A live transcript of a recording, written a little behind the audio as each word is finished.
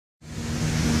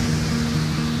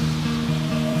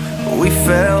We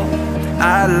fell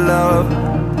out of love.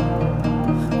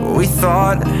 We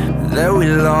thought that we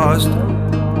lost,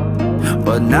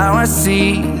 but now I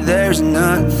see there's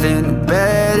nothing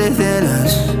better than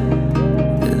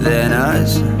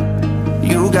us.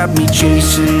 You got me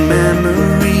chasing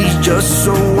memories just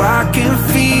so I can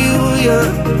feel you.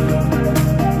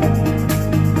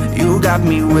 You got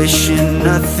me wishing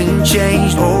nothing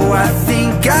changed. Oh, I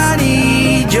think I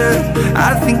need you.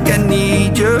 I think I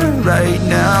need you right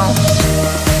now.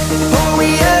 All we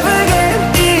ever get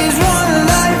is one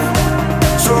life,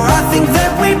 so I think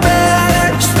that we better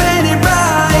spend it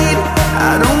right.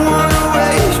 I don't wanna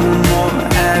waste one more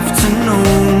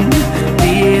afternoon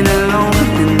being alone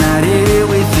and not here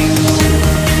with you.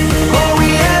 All we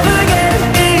ever get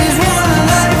is one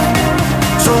life,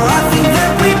 so I think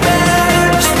that we better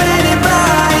spend it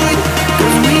right.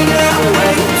 'Cause we got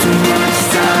way too much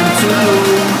time to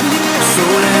lose. So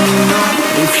let me know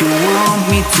if you want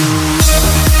me to.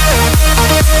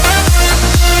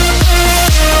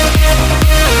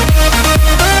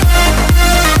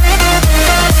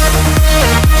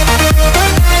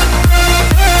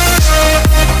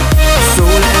 So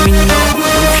let me know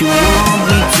if you want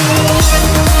me to.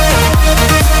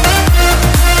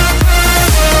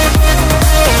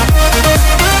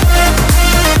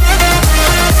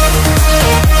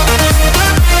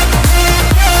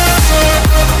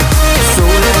 So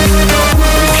let me know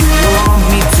if you want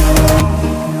me to.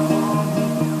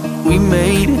 We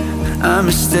made a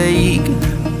mistake,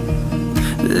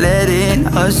 letting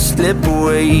us slip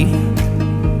away.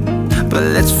 But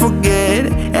let's forget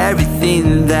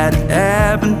everything that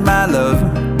happened, my love,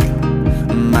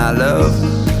 my love.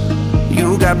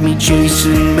 You got me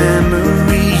chasing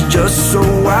memories just so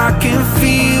I can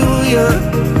feel you.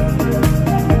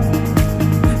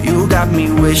 You got me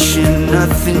wishing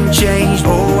nothing changed.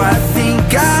 Oh, I think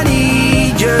I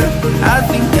need you. I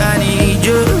think I need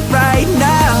you right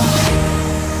now.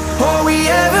 All we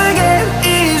ever get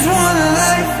is one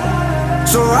life,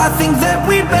 so I think that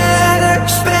we better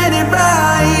spend it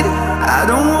right. I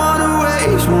don't wanna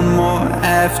waste one more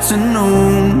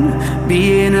afternoon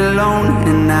being alone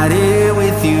and not here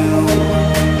with you.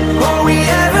 All we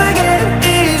ever get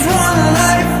is one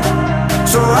life,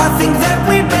 so I think that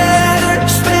we better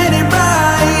spend it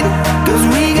right. 'Cause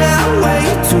we got way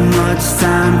too much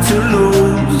time to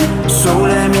lose. So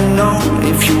let me know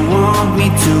if you want me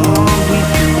to.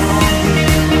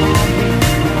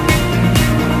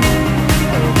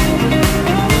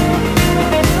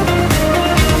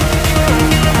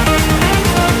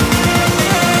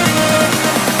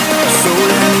 So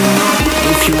let me know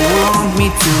if you want me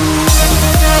to.